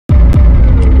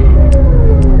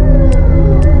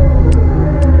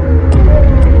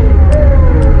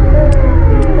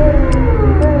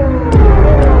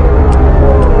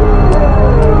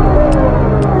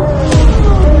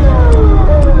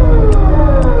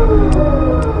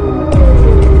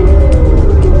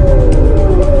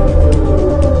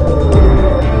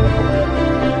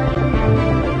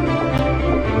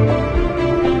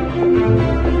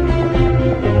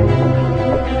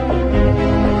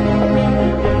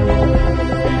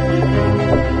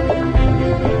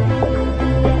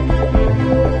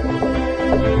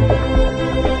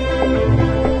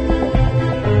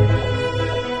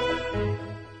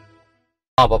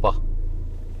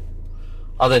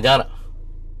അതെ, ഞാൻ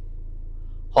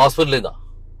ഹോസ്പിറ്റലിൽ നിന്നാ.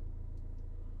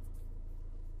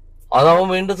 അതവൻ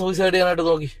വീണ്ടും സൂയിസൈഡ് ചെയ്യാനായിട്ട്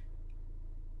നോക്കി.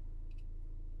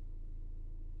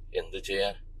 എന്ത്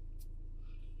ചെയ്യാൻ?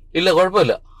 ഇല്ല,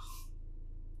 കുഴപ്പമില്ല.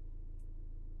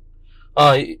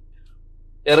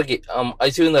 ഇറക്കി,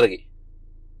 ICUന്ന് ഇറക്കി.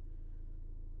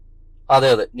 അതെ,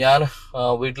 ഞാൻ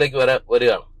വീട്ടിലേക്ക്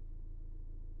വരികയാണ്.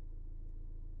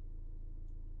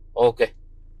 ഓക്കെ,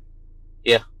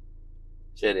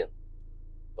 ശരി,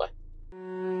 ബൈ.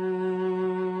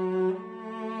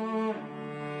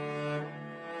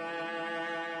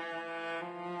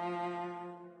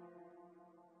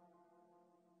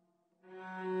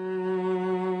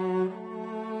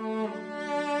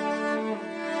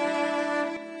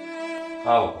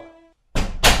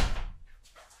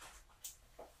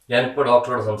 ഞാനിപ്പോ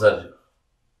ഡോക്ടറോട് സംസാരിച്ചു.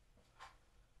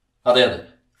 അതെ,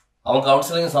 അവൻ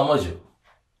കൗൺസിലിംഗ് സമ്മതിച്ചു.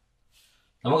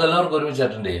 നമുക്ക് എല്ലാവർക്കും ഒരുമിച്ച്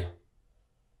അറ്റൻഡ് ചെയ്യാം.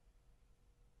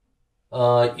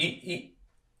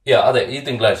 അതെ, ഈ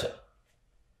തിങ്കളാഴ്ച.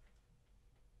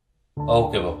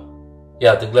 ഓക്കെ ബാബ,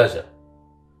 തിങ്കളാഴ്ച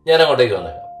ഞാൻ അങ്ങോട്ടേക്ക്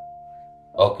വന്നേക്കാം.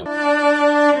 ഓക്കെ.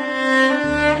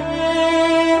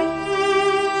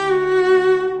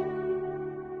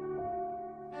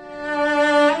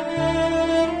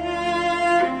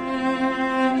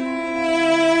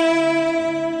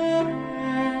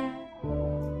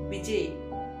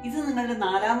 ഇത് നിങ്ങളുടെ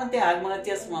 4ാമത്തെ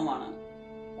ആത്മഹത്യാ ശ്രമമാണ്.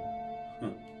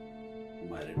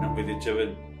 മരണം വിധിച്ചവൻ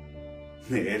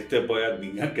നേരത്തെ പോയാൽ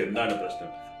നിങ്ങൾക്ക് എന്താണ് പ്രശ്നം?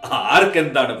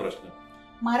 ആർക്കെന്താണ് പ്രശ്നം?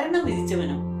 മരണം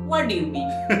വിധിച്ചവനോ? What do you mean?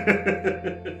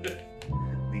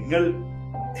 നിങ്ങൾ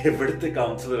എവിടുത്തെ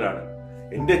കൗൺസിലറാണ്?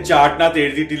 എന്റെ ചാട്ടിനകത്ത്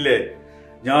എഴുതിയിട്ടില്ലേ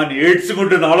ഞാൻ എയ്ഡ്സ്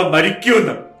കൊണ്ട് നാളെ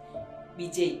മരിക്കുമെന്ന്?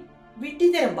 വിജയ്,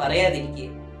 വിഡ്ഢിത്തരം പറയാതിരിക്കുക.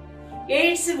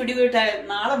 എയ്ഡ്സ് പിടിപെട്ടാൽ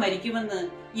നാളെ മരിക്കുമെന്ന്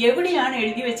എവിടെയാണ്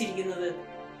എഴുതി വെച്ചിരിക്കുന്നത്?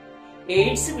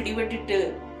 എയ്ഡ്സ് പിടിപെട്ടിട്ട്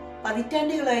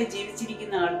പതിറ്റാണ്ടുകളായി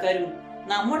ജീവിച്ചിരിക്കുന്ന ആൾക്കാരും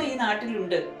നമ്മുടെ ഈ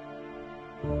നാട്ടിലുണ്ട്.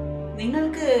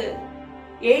 നിങ്ങൾക്ക്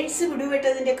എയ്ഡ്സ്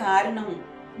പിടിപെട്ടതിന്റെ കാരണം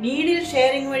നീഡിൽ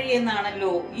ഷെയറിംഗ് വഴി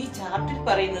എന്നാണല്ലോ ഈ ചാർട്ടിൽ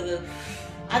പറയുന്നത്.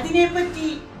 അതിനെപ്പറ്റി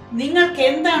നിങ്ങൾക്ക്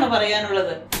എന്താണ്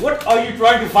പറയാനുള്ളത്? What are you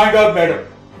trying to find out, madam?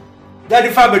 That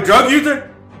if I'm a drug user?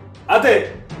 അതെ,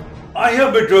 I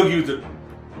am a drug user.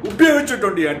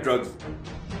 ഉപയോഗിച്ചിട്ടുണ്ട് ഞാൻ ഡ്രഗ്സ്.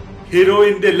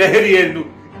 ഹീറോയിന്റെ ലഹരിയായിരുന്നു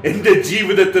എന്റെ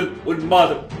ജീവിതത്തിൽ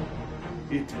ഉന്മാദം.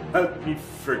 It helped me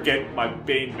forget my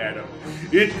pain, madam.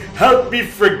 It helped me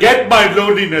forget my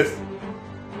loneliness.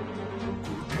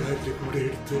 കൂട്ടുകാരുടെ കൂടെ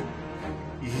എടുത്ത്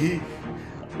ഈ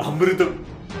അമൃതം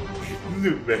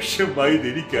ഇന്ന് വിഷമായത്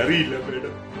എനിക്കറിയില്ല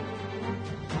മാഡം.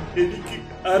 എനിക്ക്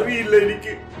അറിയില്ല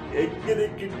എനിക്ക് എങ്ങനെ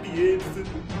കിട്ടിയത്.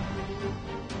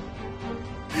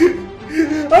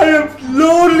 I am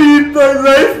lonely in my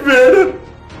life, madam.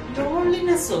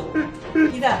 ലോൺലിനെസ്സോ?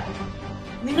 ഇതാ,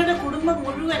 നിങ്ങളുടെ കുടുംബം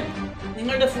മുഴുവൻ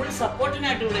നിങ്ങളുടെ ഫുൾ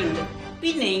സപ്പോർട്ടിനായിട്ട് ഇവിടെ ഉണ്ട്.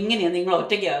 പിന്നെ എങ്ങനെയാ നിങ്ങൾ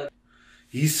ഒറ്റയ്ക്കാകും?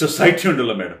 ഈ സൊസൈറ്റി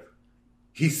ഉണ്ടല്ലോ മാഡം,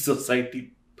 ഈ സൊസൈറ്റി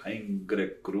ഭയങ്കര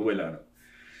ക്രൂവലാണ്.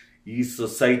 ഈ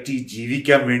സൊസൈറ്റി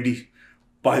ജീവിക്കാൻ വേണ്ടി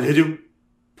പലരും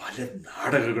പല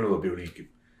നാടകങ്ങളും ഉപയോഗിക്കും.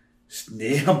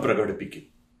 സ്നേഹം പ്രകടിപ്പിക്കും,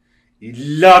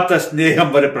 ഇല്ലാത്ത സ്നേഹം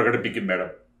വരെ പ്രകടിപ്പിക്കും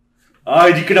മാഡം. ആ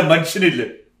ഇരിക്കുന്ന മനുഷ്യനില്ല,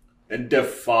 എന്റെ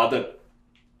ഫാദർ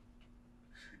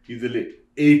ഇതില്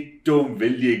ഏറ്റവും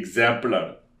വലിയ എക്സാമ്പിൾ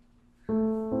ആണ്.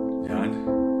 ഞാൻ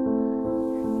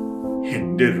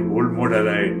എന്റെ റോൾ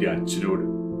മോഡലായ എന്റെ അച്ഛനോട്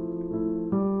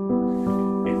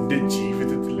എന്റെ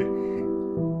ജീവിതത്തിലെ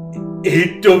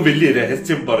ഏറ്റവും വലിയ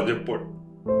രഹസ്യം പറഞ്ഞപ്പോൾ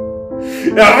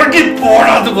ഇറങ്ങി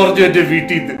പോടാന്ന് പറഞ്ഞു എന്റെ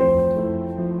വീട്ടിൽ നിന്ന്.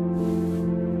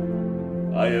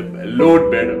 I am alone,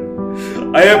 madam.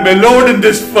 I am alone in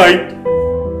this fight.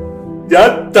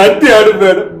 ഞാൻ തന്നെയാണ്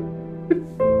മാഡം.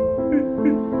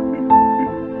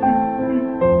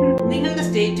 നിങ്ങളുടെ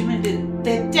സ്റ്റേറ്റ്മെന്റ്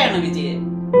തെറ്റാണ് വിജയൻ.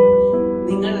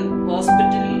 നിങ്ങൾ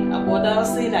ഹോസ്പിറ്റലിൽ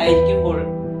അബോധാവസ്ഥയിലായിരിക്കുമ്പോൾ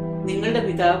നിങ്ങളുടെ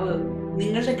പിതാവ്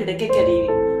നിങ്ങളുടെ കിടക്കക്കരിയിൽ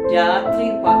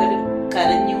രാത്രിയും പകലും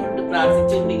കരഞ്ഞുകൊണ്ട്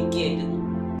പ്രാർത്ഥിച്ചുകൊണ്ടിരിക്കുകയായിരുന്നു.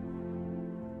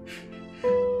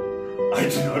 I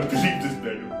do not believe this,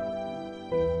 madam.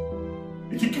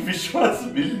 എനിക്ക്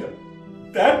വിശ്വാസമില്ല.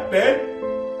 That man,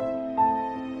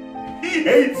 he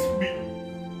hates me.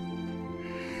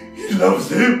 He loves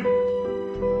him.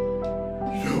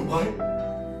 You know why?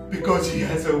 Because he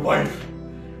has a wife.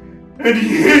 And he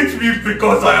hates me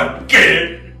because I am gay.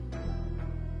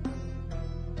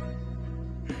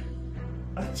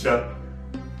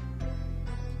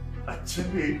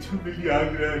 അച്ഛന്റെ ഏറ്റവും വലിയ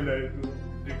ആഗ്രഹമല്ലായിരുന്നു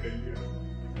എന്റെ കല്യാണം.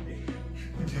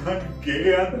 ഞാൻ ഗേ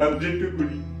ആണെന്ന് അറിഞ്ഞിട്ട്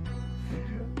കൂടി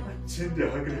അച്ഛന്റെ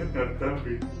ആഗ്രഹം നടത്താൻ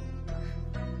വേണ്ടി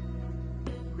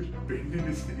ഒരു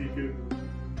പെണ്ണിനെ സ്നേഹിക്കുന്നു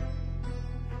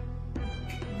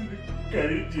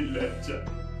കഴിഞ്ഞില്ല.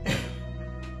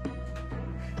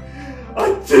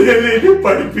 അച്ഛനല്ലേ എന്നെ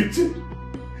പഠിപ്പിച്ച്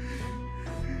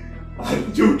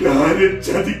അഞ്ചുടാരെ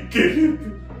ചതിക്കരുത്.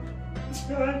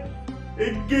 ഞാൻ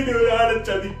എങ്ങനെ ഒരാളെ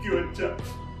ചതിക്കു വച്ച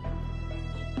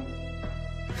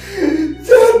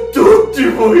ഞാൻ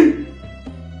തോറ്റുപോയി.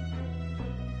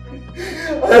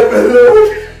 I'm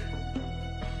alone.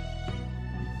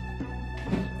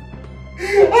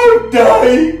 I'm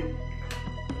dying.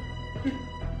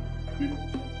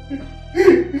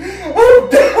 I'm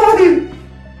dying.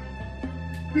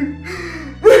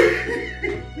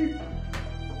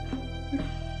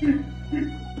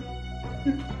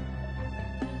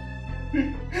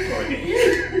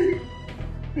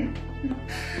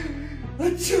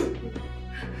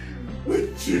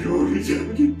 അച്ഛനോട്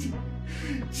ഞാനിട്ട്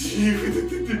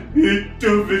ജീവിതത്തിന്റെ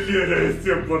ഏറ്റവും വലിയ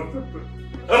രഹസ്യം പുറത്തിട്ട്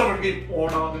ഇറങ്ങി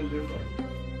പോടാന്നല്ലേ പറഞ്ഞു.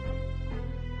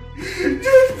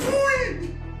 ഞാൻ പോയി.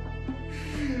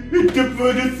 എന്റെ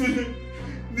മനസ്സിന്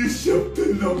നിശബ്ദ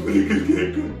നമ്പറുകൾ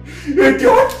കേൾക്കാൻ എന്റെ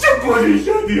ഒച്ച പോലെ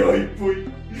ഇല്ലാതെയായിപ്പോയി.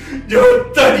 ഞാൻ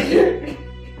തനിയെ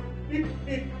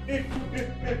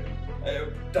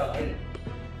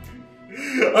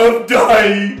I'm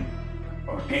dying.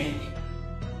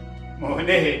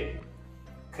 മോനെ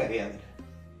കരയാതെ.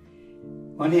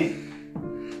 മോനെ,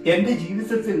 എന്റെ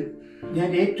ജീവിതത്തിൽ ഞാൻ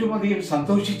ഏറ്റവും അധികം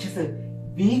സന്തോഷിച്ചത്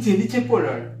നീ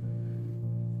ജനിച്ചപ്പോഴാണ്.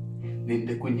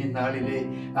 നിന്റെ കുഞ്ഞുനാളിലെ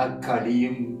ആ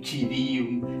കളിയും ചിരിയും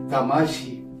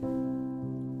തമാശയും,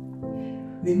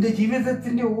 നിന്റെ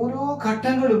ജീവിതത്തിന്റെ ഓരോ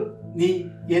ഘട്ടങ്ങളും നീ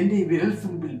എന്റെ വിരൽ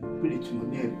തുമ്പിൽ പിടിച്ചു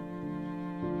മുന്നേറി.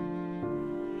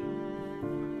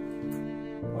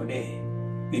 മോനെ,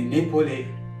 നിന്നെ പോലെ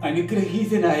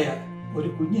അനുഗ്രഹീതനായ ഒരു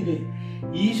കുഞ്ഞിനെ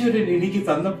ഈശ്വരൻ എനിക്ക്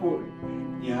തന്നപ്പോൾ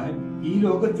ഞാൻ ഈ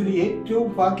ലോകത്തിലെ ഏറ്റവും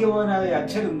ഭാഗ്യവാനായ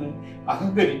അച്ഛനെന്ന്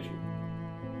അഹങ്കരിച്ചു.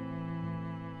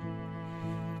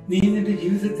 നീ നിന്റെ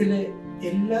ജീവിതത്തിലെ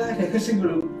എല്ലാ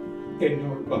രഹസ്യങ്ങളും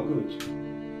എന്നോട് പങ്കുവച്ചു.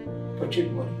 പക്ഷെ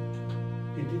മോനെ,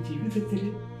 നിന്റെ ജീവിതത്തിലെ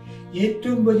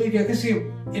ഏറ്റവും വലിയ രഹസ്യം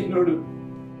എന്നോട്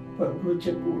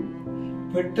പങ്കുവച്ചപ്പോൾ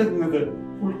പെട്ടെന്നത്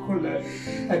ഉൾക്കൊള്ളാൻ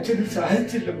അച്ഛന്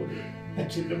സാധിച്ചില്ല.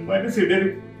 അച്ഛന്റെ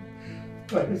മനസ്സിടരും.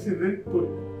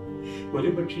 ഒരു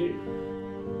പക്ഷേ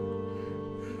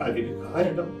അതിന്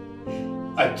കാരണം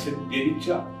അച്ഛൻ ജനിച്ച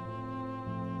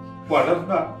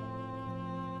വളർന്ന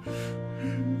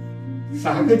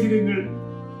സാഹചര്യങ്ങൾ,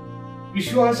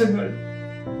 വിശ്വാസങ്ങൾ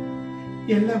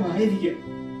എല്ലാം ആയിരിക്കാം.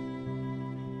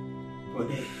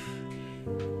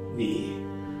 നീ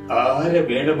ആരെ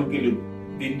വേണമെങ്കിലും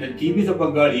നിന്റെ ജീവിത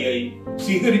പങ്കാളിയായി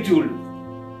സ്വീകരിച്ചുകൊള്ളു.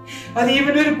 അത്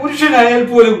ഇവനൊരു പുരുഷനായാൽ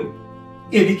പോലും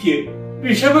എനിക്ക്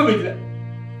വിഷമമില്ല.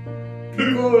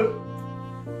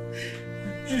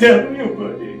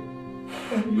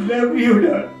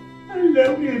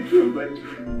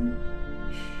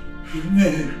 ഇന്ന്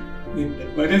നിന്റെ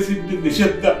മനസ്സിന്റെ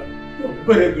നിശബ്ദ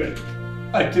ഒപ്പരങ്ങൾ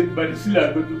അച്ഛൻ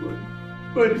മനസ്സിലാക്കുന്നു.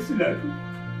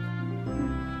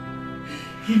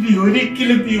 ഇനി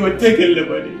ഒരിക്കലും നീ ഒറ്റയ്ക്കല്ല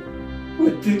മോനെ,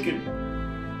 ഒറ്റയ്ക്കല്ല.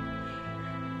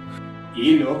 ഈ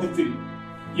ലോകത്തിൽ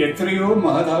എത്രയോ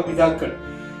മാതാപിതാക്കൾ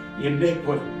എന്നെ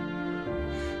പോലെ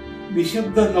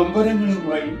നിശബ്ദ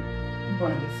നൊമ്പരങ്ങളുമായി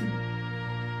മനസ്സിൽ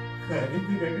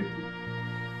കരുതി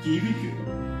ജീവിക്കുന്നു.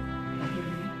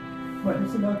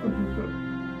 മനസ്സിലാക്കുന്നുണ്ട്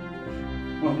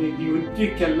മോനെ, നീ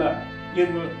ഒറ്റയ്ക്കല്ല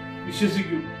എന്ന്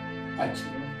വിശ്വസിക്കും.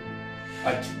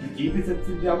 അച്ഛന്റെ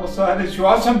ജീവിതത്തിന്റെ അവസാന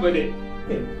ശ്വാസം വരെ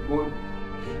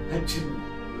അച്ഛൻ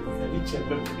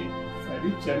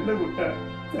തനിച്ചല്ല കുട്ട,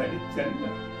 തനിച്ചല്ല.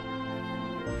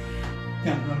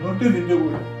 ഞങ്ങളോട്ട് നിന്റെ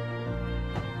കൂടെ.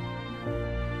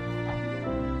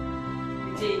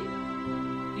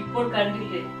 ഇപ്പോൾ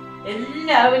കണ്ടില്ലേ,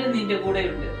 എല്ലാവരും നിന്റെ കൂടെ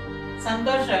ഉണ്ട്.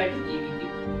 സന്തോഷമായിട്ട്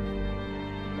ജീവിക്കും.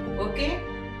 Okay?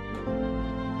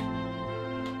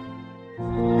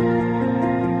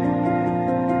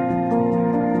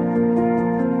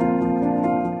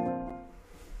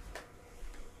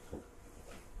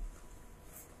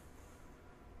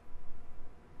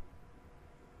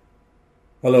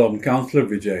 Hello, I'm Counselor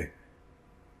Vijay.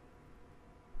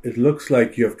 It looks like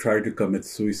you have tried to commit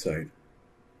suicide.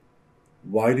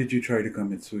 Why did you try to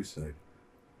commit suicide?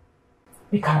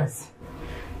 Because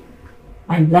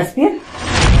I'm lesbian.